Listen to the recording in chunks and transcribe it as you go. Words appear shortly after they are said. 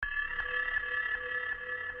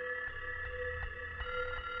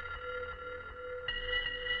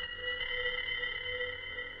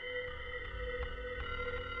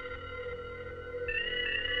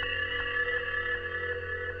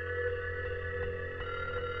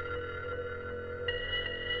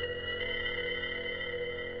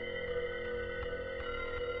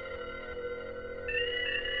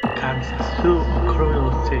Canst through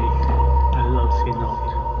cruelty, I love thee not,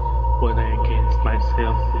 when I against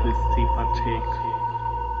myself with thee partake.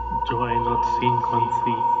 Do I not think on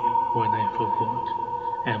thee, when I forgot,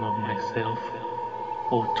 am of myself,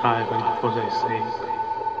 O tyrant for thy sake?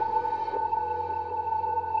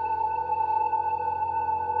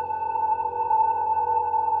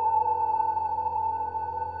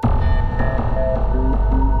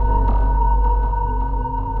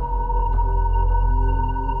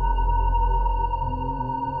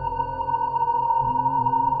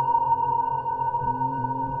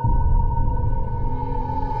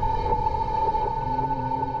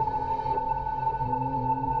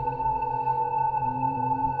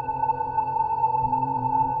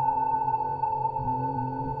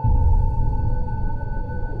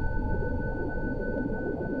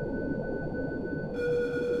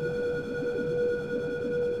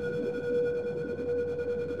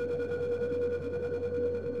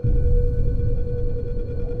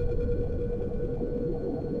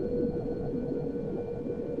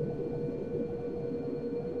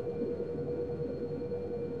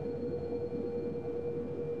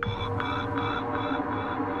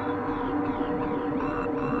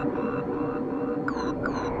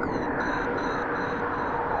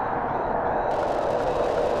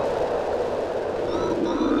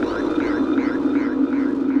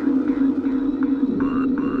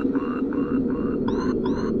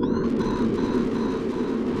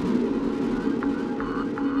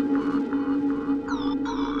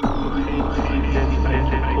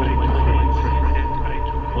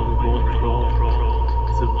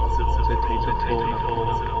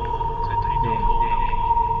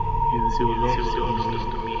 Is your love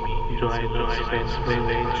to me? Do I not spend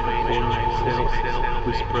revenge upon myself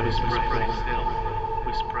with praise?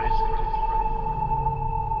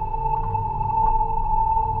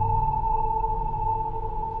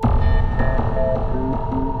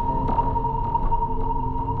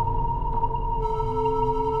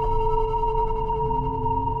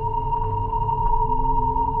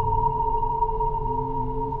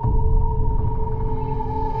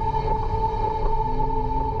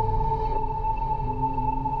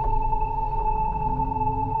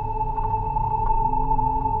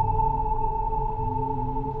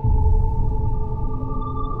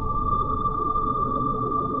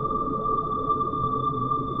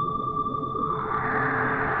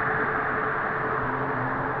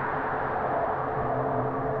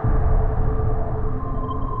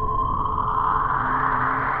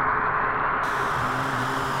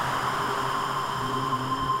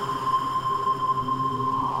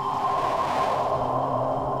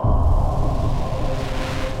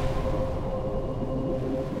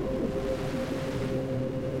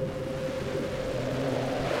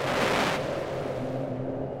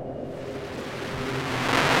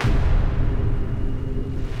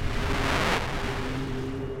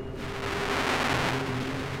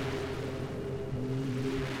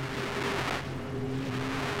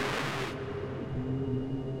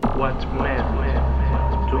 What man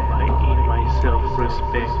do I in myself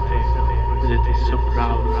respect, that is so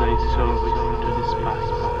proud thy service to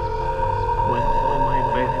despise? When all my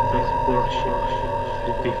benefits worship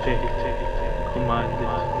the defect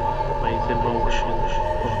commanded by the motion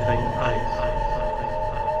of thine eyes.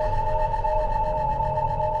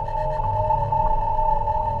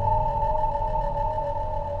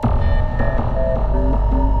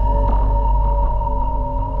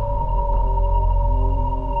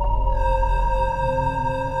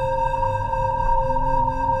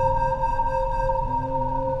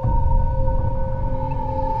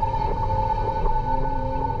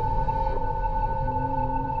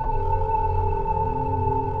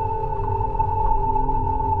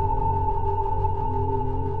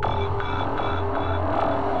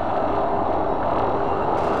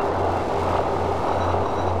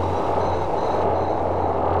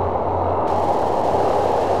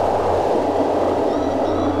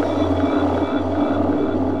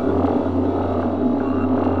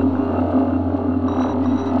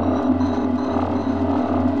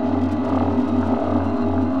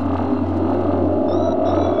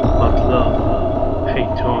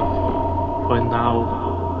 For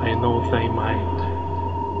now I know thy mind,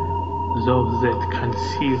 those that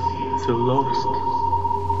conceal the lost,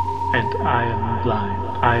 and I am blind,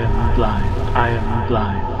 I am blind, I am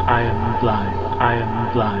blind, I am blind, I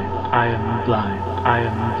am blind, I am blind, I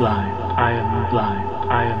am blind, I am blind,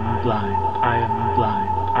 I am blind, I am blind,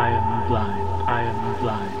 I am blind, I am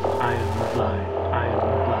blind, I am blind, I am